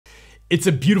It's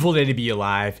a beautiful day to be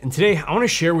alive, and today I want to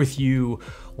share with you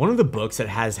one of the books that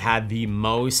has had the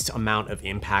most amount of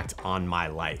impact on my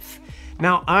life.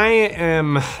 Now, I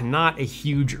am not a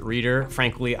huge reader.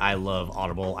 Frankly, I love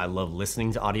Audible. I love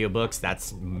listening to audiobooks.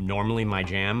 That's normally my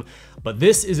jam. But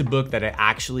this is a book that I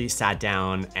actually sat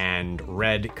down and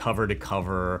read cover to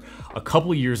cover a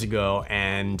couple years ago,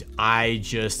 and I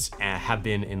just have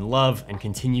been in love and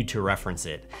continue to reference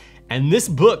it. And this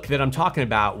book that I'm talking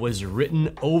about was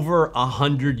written over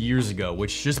 100 years ago,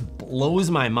 which just blows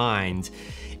my mind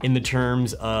in the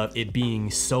terms of it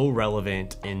being so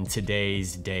relevant in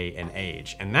today's day and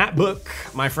age. And that book,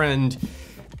 my friend,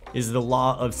 is The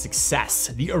Law of Success,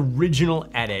 the original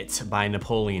edit by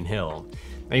Napoleon Hill.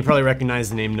 Now, you probably recognize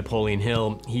the name Napoleon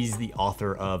Hill. He's the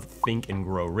author of Think and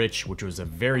Grow Rich, which was a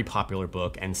very popular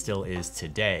book and still is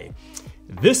today.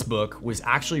 This book was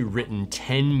actually written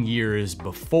 10 years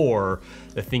before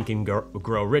the Think and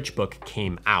Grow Rich book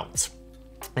came out.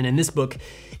 And in this book,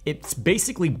 it's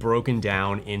basically broken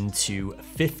down into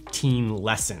 15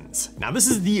 lessons. Now, this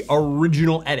is the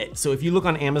original edit. So if you look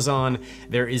on Amazon,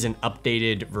 there is an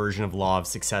updated version of Law of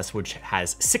Success, which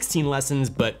has 16 lessons,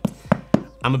 but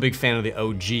I'm a big fan of the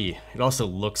OG. It also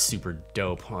looks super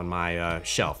dope on my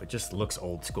shelf. It just looks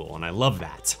old school, and I love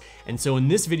that. And so in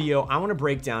this video, I wanna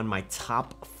break down my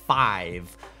top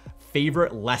 5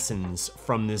 favorite lessons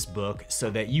from this book so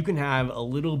that you can have a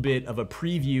little bit of a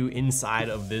preview inside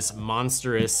of this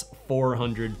monstrous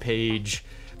 400-page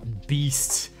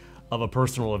beast of a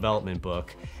personal development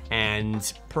book,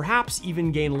 and perhaps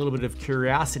even gain a little bit of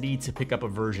curiosity to pick up a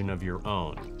version of your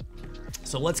own.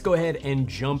 So let's go ahead and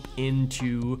jump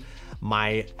into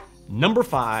my number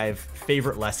 5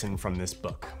 favorite lesson from this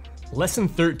book. Lesson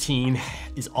 13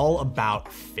 is all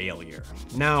about failure.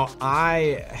 Now,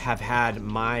 I have had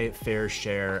my fair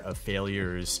share of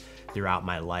failures throughout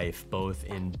my life, both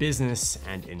in business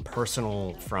and in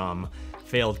personal, from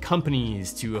failed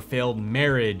companies to a failed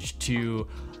marriage to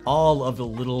all of the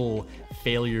little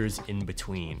failures in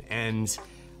between. And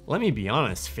let me be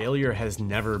honest, failure has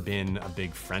never been a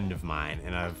big friend of mine,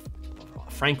 and I've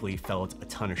frankly felt a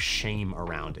ton of shame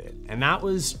around it. And that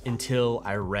was until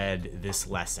I read this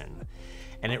lesson.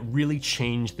 And it really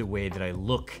changed the way that I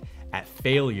look at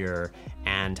failure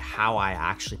and how I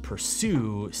actually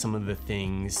pursue some of the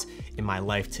things in my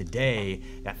life today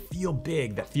that feel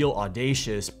big, that feel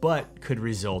audacious, but could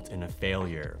result in a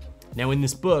failure. Now, in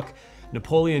this book,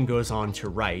 Napoleon goes on to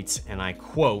write, and I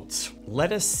quote,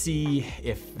 "Let us see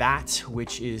if that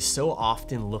which is so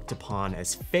often looked upon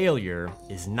as failure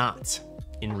is not,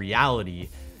 in reality,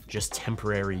 just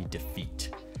temporary defeat."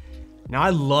 Now, I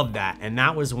love that, and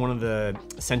that was one of the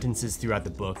sentences throughout the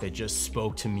book that just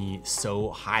spoke to me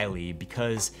so highly,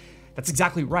 because that's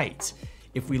exactly right.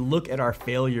 If we look at our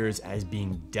failures as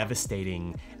being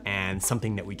devastating and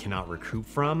something that we cannot recoup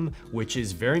from, which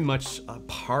is very much a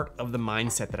part of the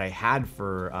mindset that I had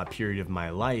for a period of my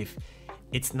life,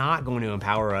 it's not going to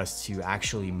empower us to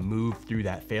actually move through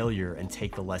that failure and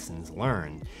take the lessons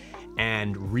learned.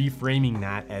 And reframing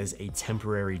that as a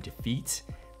temporary defeat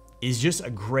is just a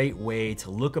great way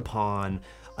to look upon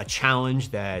a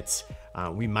challenge that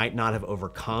we might not have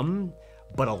overcome,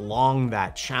 but along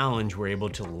that challenge, we're able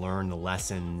to learn the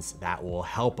lessons that will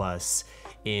help us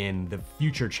in the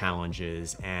future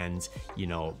challenges and,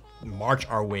 march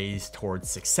our ways towards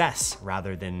success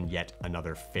rather than yet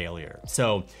another failure.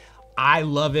 So I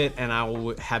love it, and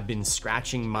I have been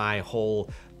scratching my whole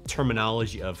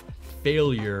terminology of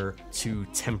failure to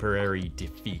temporary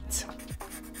defeat.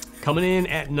 Coming in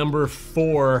at number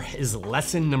 4 is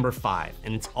lesson number 5,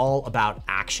 and it's all about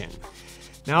action.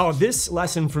 Now, this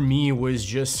lesson for me was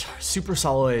just super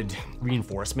solid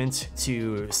reinforcement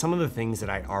to some of the things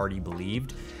that I already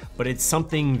believed, but it's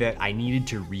something that I needed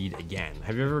to read again.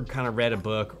 Have you ever kind of read a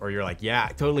book or you're like, yeah,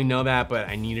 I totally know that, but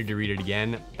I needed to read it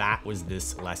again? That was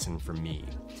this lesson for me.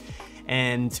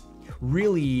 And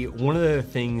really, one of the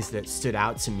things that stood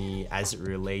out to me as it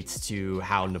relates to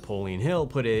how Napoleon Hill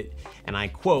put it, and I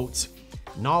quote,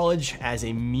 "Knowledge as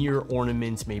a mere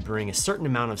ornament may bring a certain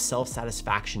amount of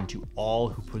self-satisfaction to all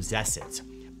who possess it,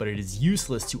 but it is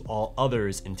useless to all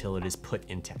others until it is put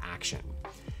into action."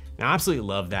 Now, I absolutely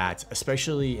love that,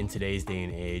 especially in today's day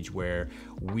and age where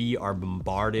we are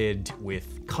bombarded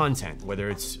with content, whether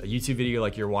it's a YouTube video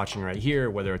like you're watching right here,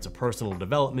 whether it's a personal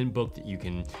development book that you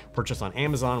can purchase on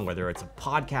Amazon, whether it's a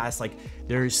podcast. Like,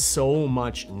 there's so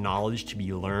much knowledge to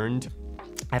be learned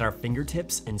at our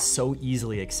fingertips and so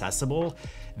easily accessible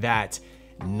that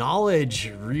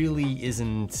knowledge really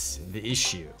isn't the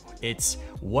issue. It's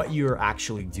what you're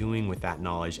actually doing with that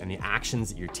knowledge and the actions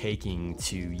that you're taking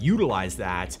to utilize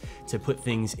that to put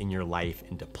things in your life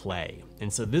into play.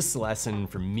 And so this lesson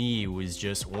for me was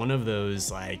just one of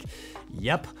those like,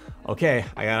 yep, okay,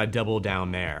 I gotta double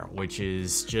down there, which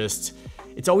is just,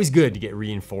 it's always good to get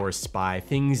reinforced by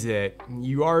things that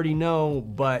you already know,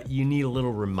 but you need a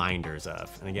little reminders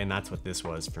of. And again, that's what this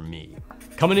was for me.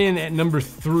 Coming in at number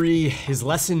 3 is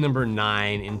lesson number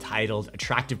 9, entitled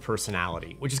Attractive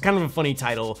Personality, which is kind of a funny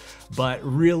title, but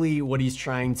really what he's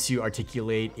trying to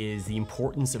articulate is the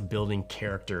importance of building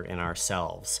character in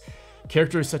ourselves.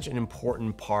 Character is such an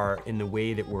important part in the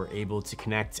way that we're able to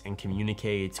connect and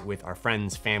communicate with our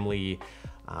friends, family,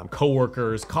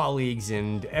 coworkers, colleagues,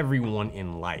 and everyone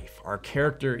in life. Our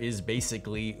character is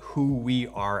basically who we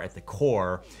are at the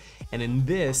core. And in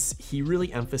this, he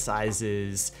really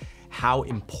emphasizes how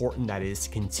important that is to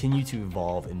continue to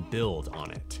evolve and build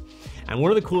on it. And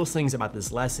one of the coolest things about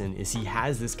this lesson is he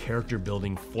has this character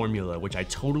building formula, which I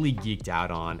totally geeked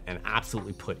out on and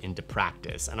absolutely put into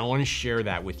practice. And I want to share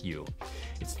that with you.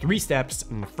 It's 3 steps,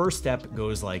 and the first step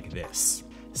goes like this.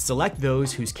 Select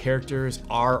those whose characters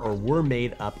are or were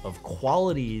made up of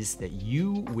qualities that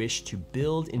you wish to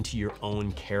build into your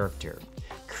own character.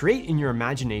 Create in your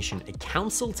imagination a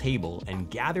council table and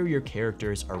gather your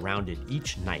characters around it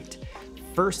each night.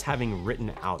 First, having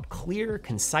written out clear,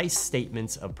 concise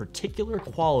statements of particular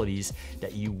qualities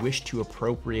that you wish to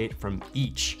appropriate from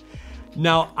each.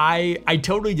 Now, I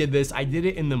totally did this. I did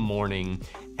it in the morning,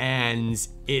 and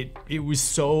it was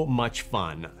so much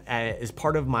fun. As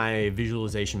part of my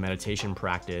visualization meditation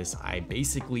practice, I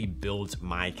basically built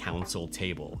my council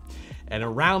table. And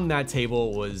around that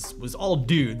table was all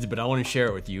dudes, but I want to share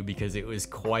it with you because it was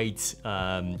quite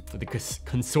the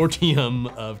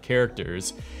consortium of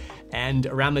characters. And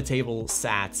around the table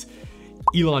sat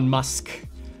Elon Musk,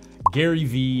 Gary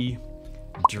Vee,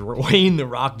 Dwayne "The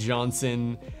Rock"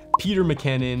 Johnson, Peter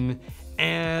McKinnon,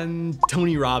 and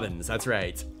Tony Robbins, that's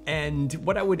right. And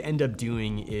what I would end up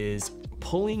doing is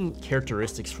pulling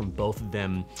characteristics from both of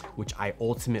them, which I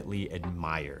ultimately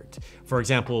admired. For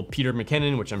example, Peter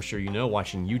McKinnon, which I'm sure you know,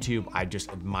 watching YouTube, I just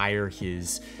admire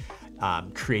his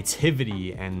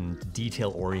creativity and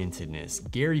detail-orientedness.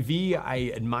 Gary Vee, I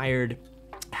admired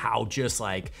how just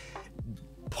like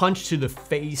punch to the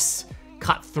face,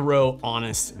 cutthroat,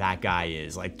 honest that guy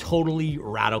is, like totally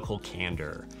radical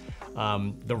candor.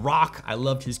 The Rock, I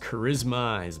loved his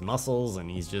charisma, his muscles, and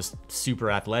he's just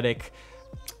super athletic.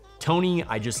 Tony,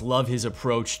 I just love his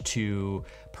approach to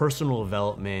personal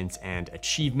development and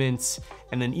achievements.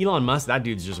 And then Elon Musk, that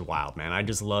dude's just wild, man. I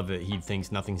just love that he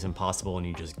thinks nothing's impossible and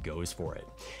he just goes for it.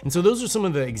 And so those are some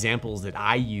of the examples that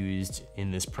I used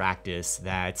in this practice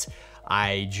that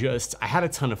I had a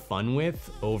ton of fun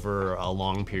with over a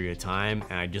long period of time,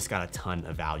 and I just got a ton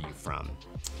of value from.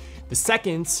 The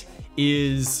second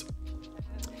is,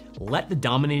 let the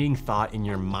dominating thought in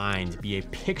your mind be a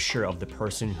picture of the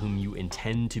person whom you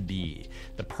intend to be,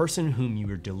 the person whom you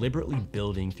are deliberately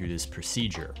building through this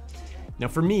procedure. Now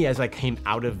for me, as I came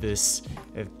out of this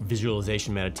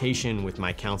visualization meditation with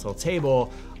my council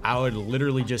table, I would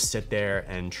literally just sit there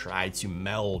and try to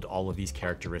meld all of these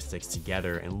characteristics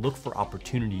together and look for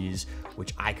opportunities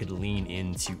which I could lean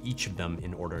into each of them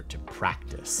in order to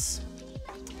practice.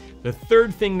 The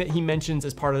third thing that he mentions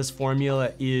as part of this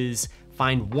formula is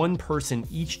find one person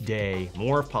each day,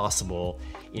 more if possible,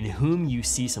 in whom you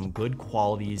see some good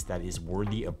qualities that is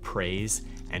worthy of praise,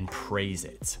 and praise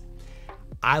it.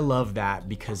 I love that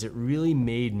because it really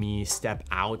made me step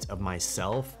out of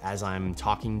myself as I'm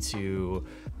talking to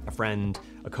a friend,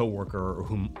 a coworker,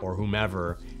 or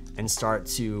whomever, and start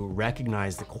to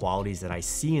recognize the qualities that I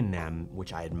see in them,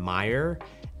 which I admire,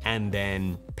 and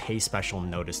then pay special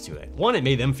notice to it. One, it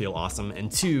made them feel awesome,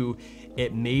 and 2,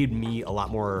 it made me a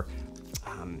lot more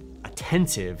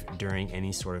attentive during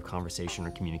any sort of conversation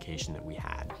or communication that we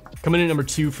had. Coming in number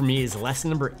 2 for me is lesson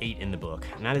number 8 in the book,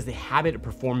 and that is the habit of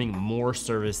performing more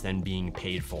service than being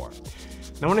paid for.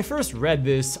 Now, when I first read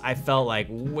this, I felt like,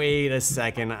 wait a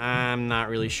second, I'm not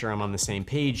really sure I'm on the same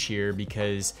page here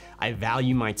because I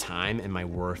value my time and my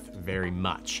worth very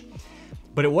much.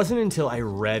 But it wasn't until I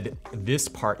read this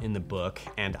part in the book,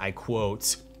 and I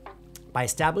quote, "By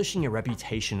establishing a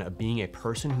reputation of being a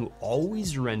person who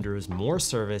always renders more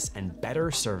service and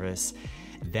better service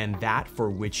than that for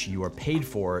which you are paid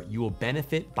for, you will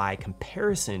benefit by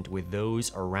comparison with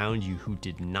those around you who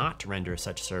did not render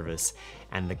such service,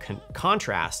 and the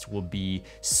contrast will be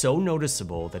so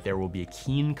noticeable that there will be a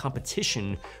keen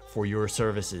competition for your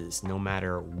services, no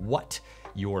matter what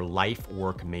your life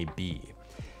work may be."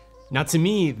 Now, to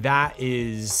me, that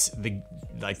is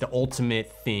like the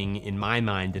ultimate thing in my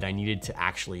mind that I needed to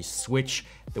actually switch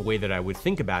the way that I would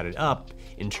think about it up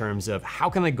in terms of how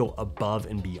can I go above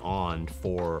and beyond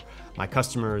for my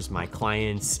customers, my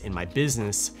clients, in my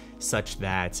business, such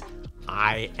that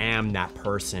I am that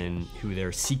person who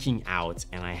they're seeking out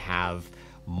and I have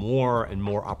more and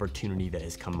more opportunity that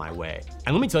has come my way.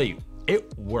 And let me tell you,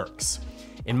 it works.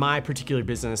 In my particular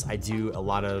business, I do a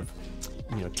lot of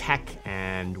tech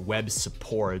and web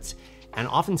support. And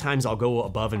oftentimes I'll go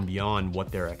above and beyond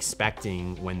what they're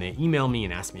expecting when they email me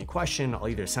and ask me a question. I'll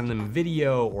either send them a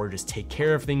video or just take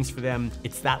care of things for them.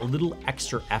 It's that little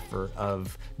extra effort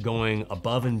of going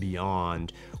above and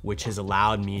beyond, which has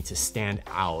allowed me to stand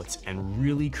out and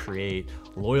really create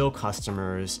loyal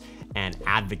customers and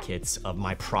advocates of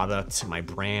my product, my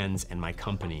brands, and my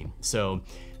company. So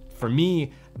for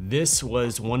me, this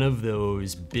was one of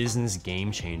those business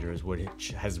game changers, which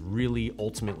has really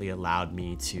ultimately allowed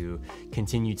me to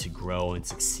continue to grow and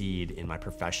succeed in my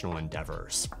professional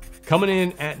endeavors. Coming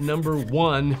in at number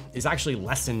 1 is actually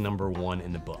lesson number 1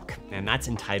 in the book, and that's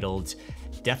entitled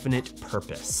Definite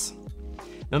Purpose.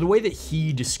 Now, the way that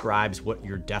he describes what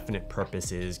your definite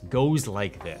purpose is goes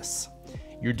like this.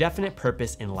 Your definite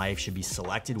purpose in life should be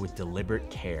selected with deliberate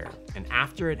care, and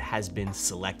after it has been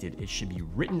selected, it should be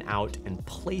written out and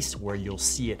placed where you'll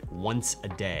see it once a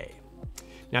day.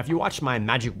 Now, if you watched my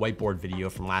magic whiteboard video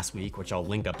from last week, which I'll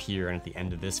link up here and at the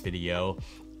end of this video,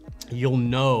 you'll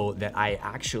know that I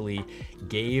actually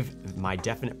gave my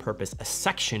definite purpose a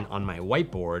section on my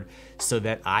whiteboard so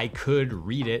that I could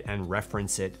read it and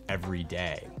reference it every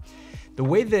day. The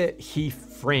way that he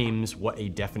frames what a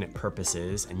definite purpose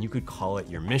is, and you could call it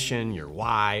your mission, your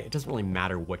why, it doesn't really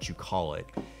matter what you call it.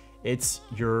 It's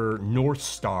your North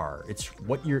Star. It's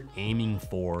what you're aiming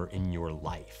for in your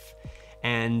life.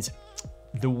 And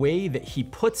the way that he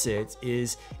puts it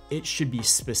is it should be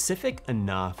specific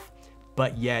enough,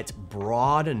 but yet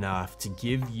broad enough to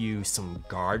give you some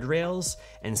guardrails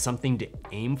and something to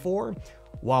aim for,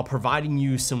 while providing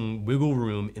you some wiggle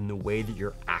room in the way that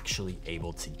you're actually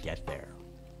able to get there.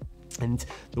 And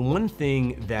the one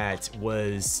thing that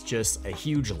was just a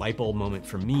huge light bulb moment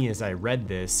for me as I read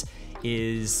this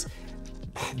is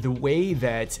the way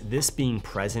that this being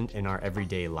present in our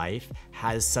everyday life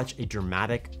has such a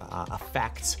dramatic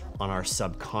effect on our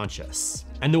subconscious.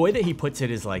 And the way that he puts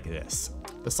it is like this.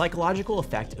 The psychological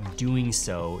effect of doing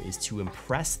so is to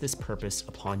impress this purpose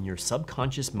upon your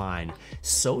subconscious mind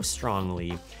so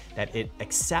strongly that it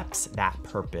accepts that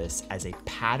purpose as a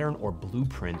pattern or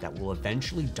blueprint that will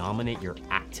eventually dominate your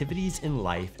activities in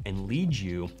life and lead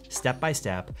you step by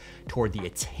step toward the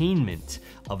attainment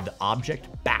of the object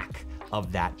back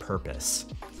of that purpose.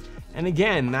 And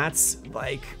again, that's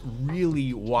like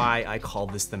really why I call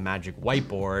this the magic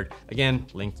whiteboard. Again,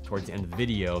 linked towards the end of the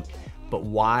video, but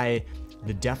why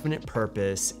the definite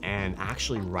purpose and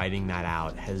actually writing that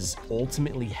out has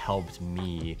ultimately helped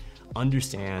me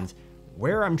understand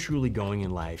where I'm truly going in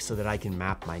life so that I can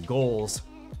map my goals,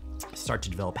 start to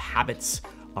develop habits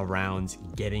around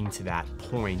getting to that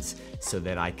point so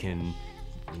that I can,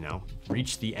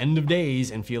 reach the end of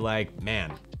days and feel like,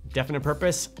 man, definite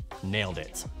purpose, nailed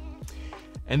it.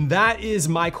 And that is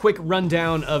my quick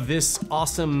rundown of this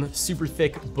awesome, super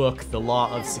thick book, The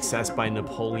Law of Success by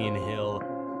Napoleon Hill.